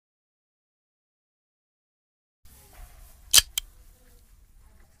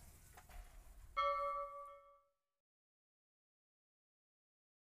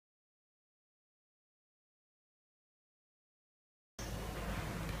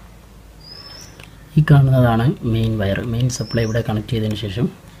ഈ കാണുന്നതാണ് main wire. Main supply ഇവിടെ കണക്ട് ചെയ്തതിന് ശേഷം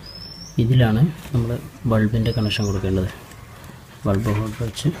ഇതിലാണ് നമ്മൾ ബൾബിൻ്റെ കണക്ഷൻ കൊടുക്കേണ്ടത്. ബൾബ് ഹോൾഡർ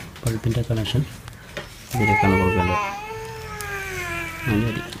വെച്ച് ബൾബിൻ്റെ കണക്ഷൻ ഇതിലേക്കാണ് കൊടുക്കേണ്ടത്.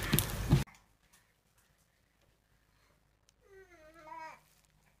 മതി.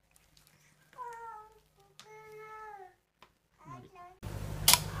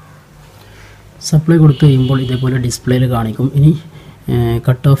 സപ്ലൈ കൊടുത്തു കഴിയുമ്പോൾ ഇതേപോലെ ഡിസ്പ്ലേയിൽ കാണിക്കും. ഇനി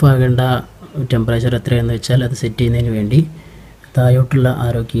കട്ട് ഓഫ് ആകേണ്ട ടെമ്പറേച്ചർ എത്രയാണെന്ന് വെച്ചാൽ അത് സെറ്റ് ചെയ്യുന്നതിന് വേണ്ടി താഴോട്ടുള്ള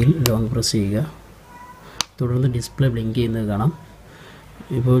ആരോ കീയിൽ ലോങ് പ്രസ് ചെയ്യുക. തുടർന്ന് ഡിസ്പ്ലേ ബ്ലിങ്ക് ചെയ്യുന്നത് കാണാം.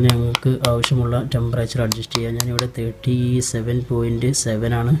 ഇപ്പോൾ ഞങ്ങൾക്ക് ആവശ്യമുള്ള ടെമ്പറേച്ചർ അഡ്ജസ്റ്റ് ചെയ്യാം. ഞാനിവിടെ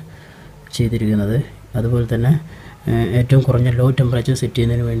 37.7 ആണ് ചെയ്തിരിക്കുന്നത്. അതുപോലെ തന്നെ ഏറ്റവും കുറഞ്ഞ ലോ ടെമ്പറേച്ചർ സെറ്റ്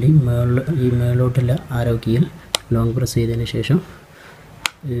ചെയ്യുന്നതിന് വേണ്ടി മേളിലോട്ടുള്ള ആരോ കീയിൽ ലോങ് പ്രസ് ചെയ്തതിന് ശേഷം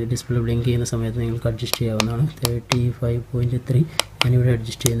ഡിസ്പ്ലേ ബ്ലിങ്ക് ചെയ്യുന്ന സമയത്ത് നിങ്ങൾക്ക് അഡ്ജസ്റ്റ് ചെയ്യാവുന്നതാണ്. 35.3 ഞാനിവിടെ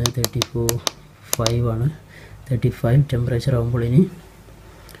അഡ്ജസ്റ്റ് ചെയ്യുന്നത് 34.5 ആണ്. 35 ടെമ്പറേച്ചർ ആകുമ്പോൾ ഇനി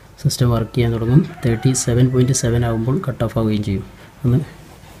സിസ്റ്റം വർക്ക് ചെയ്യാൻ തുടങ്ങും. 37.7 ആകുമ്പോൾ കട്ട് ഓഫ് ആവുകയും ചെയ്യും. ഒന്ന്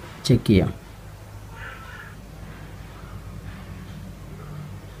ചെക്ക് ചെയ്യാം.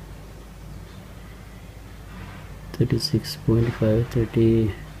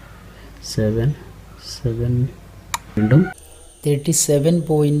 വീണ്ടും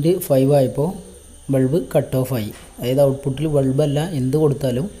 37.5 ആയപ്പോൾ ബൾബ് കട്ട് ഓഫ് ആയി. അതായത് ഔട്ട്പുട്ടിൽ ബൾബല്ല എന്ത്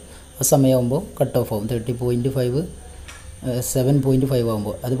കൊടുത്താലും ആ സമയമാകുമ്പോൾ കട്ട് ഓഫ് ആവും. 7.5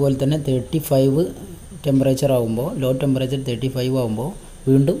 ആകുമ്പോൾ. അതുപോലെ തന്നെ 35 ടെമ്പറേച്ചർ ആകുമ്പോൾ, ലോ ടെമ്പറേച്ചർ 35 ആകുമ്പോൾ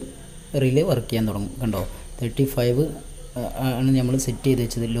വീണ്ടും റിലേ വർക്ക് ചെയ്യാൻ തുടങ്ങും. കണ്ടോ, 35 ആണ് നമ്മൾ സെറ്റ് ചെയ്ത്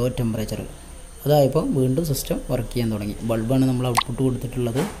വെച്ചത് ലോ ടെമ്പറേച്ചർ. അതായപ്പോൾ വീണ്ടും സിസ്റ്റം വർക്ക് ചെയ്യാൻ തുടങ്ങി. ബൾബാണ് നമ്മൾ ഔട്ട്പുട്ട്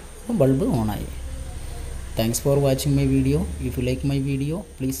കൊടുത്തിട്ടുള്ളത്. അപ്പോൾ ബൾബ് ഓണായി. Thanks for watching my video. If you like my video,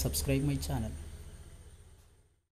 please subscribe my channel.